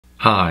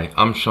Hi,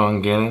 I'm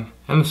Sean Gannon,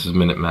 and this is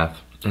Minute Math,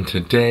 and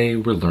today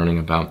we're learning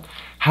about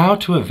how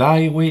to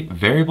evaluate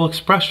variable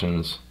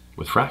expressions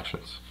with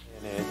fractions.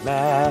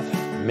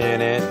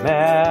 Minute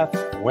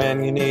Math,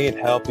 when you need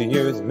help you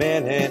use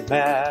Minute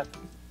Math.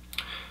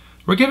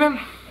 We're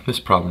given this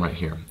problem right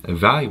here.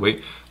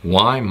 Evaluate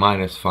y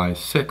minus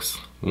 5/6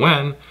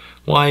 when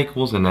y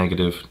equals a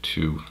negative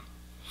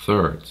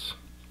 2/3.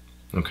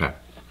 Okay.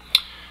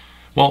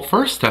 Well,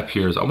 first step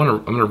here is I'm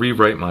gonna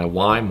rewrite my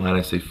y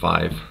minus a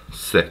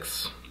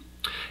 5/6.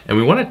 And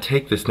we want to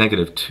take this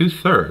negative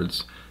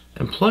 2/3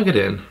 and plug it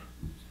in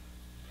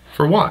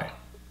for y.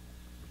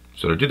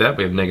 So to do that,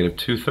 we have negative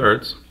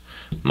 2/3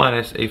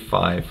 minus a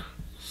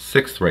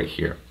 5/6 right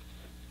here.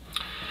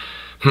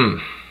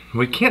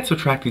 We can't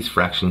subtract these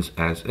fractions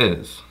as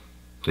is.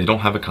 They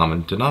don't have a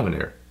common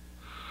denominator.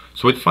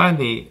 So we'd find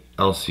the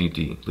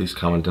LCD, least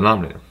common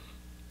denominator.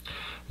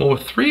 Well,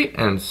 with 3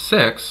 and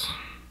 6,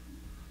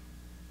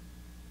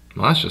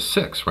 well, that's just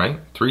 6,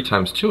 right? 3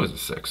 times 2 is a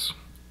 6.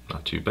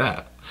 Not too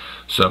bad.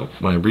 So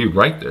when I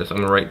rewrite this, I'm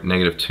going to write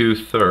negative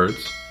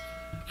 2/3.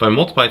 If I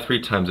multiply 3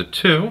 times a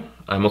 2,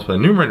 I multiply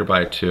the numerator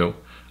by a 2,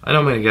 I know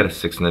I'm going to get a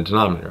 6 in the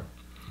denominator.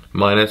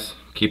 Minus,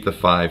 keep the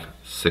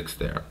 5/6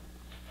 there.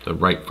 The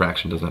right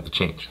fraction doesn't have to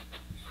change.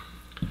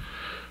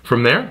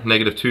 From there,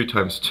 negative 2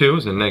 times 2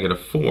 is a negative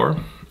 4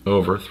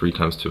 over 3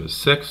 times 2 is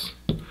 6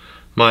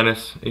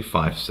 minus a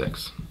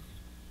 5/6.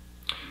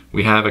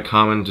 We have a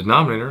common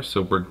denominator,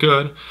 so we're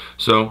good.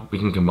 So we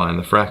can combine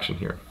the fraction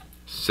here.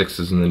 6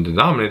 is in the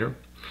denominator,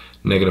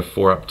 negative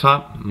 4 up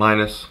top,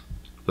 minus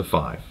the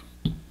 5.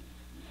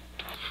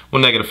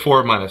 Well, negative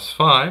 4 minus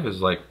 5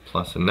 is like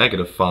plus a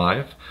negative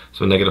 5.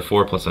 So negative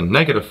 4 plus a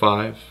negative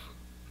 5,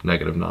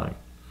 negative 9.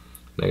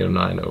 Negative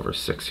 9 over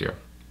 6 here.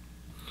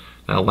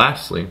 Now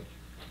lastly,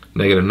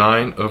 negative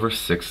 9 over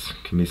 6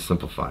 can be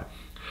simplified.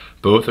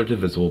 Both are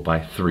divisible by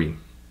 3.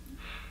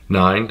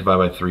 9 divided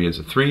by 3 is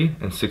a 3,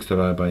 and 6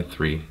 divided by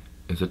 3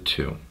 is a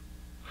 2.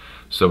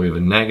 So we have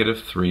a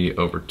negative 3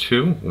 over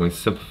 2 when we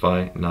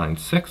simplify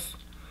 9/6,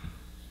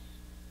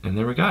 and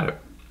there we got it.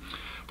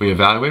 We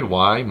evaluate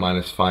y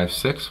minus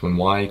 5/6 when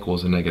y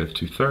equals a negative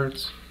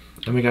 2/3,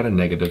 and we got a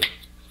negative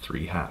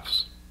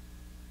 3/2.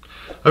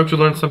 I hope you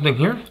learned something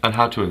here on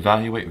how to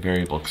evaluate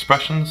variable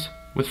expressions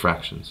with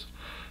fractions.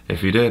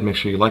 If you did, make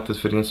sure you like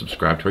this video and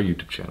subscribe to our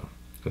YouTube channel.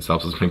 This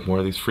helps us make more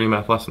of these free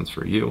math lessons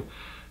for you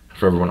and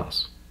for everyone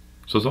else.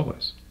 So as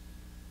always,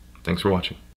 thanks for watching.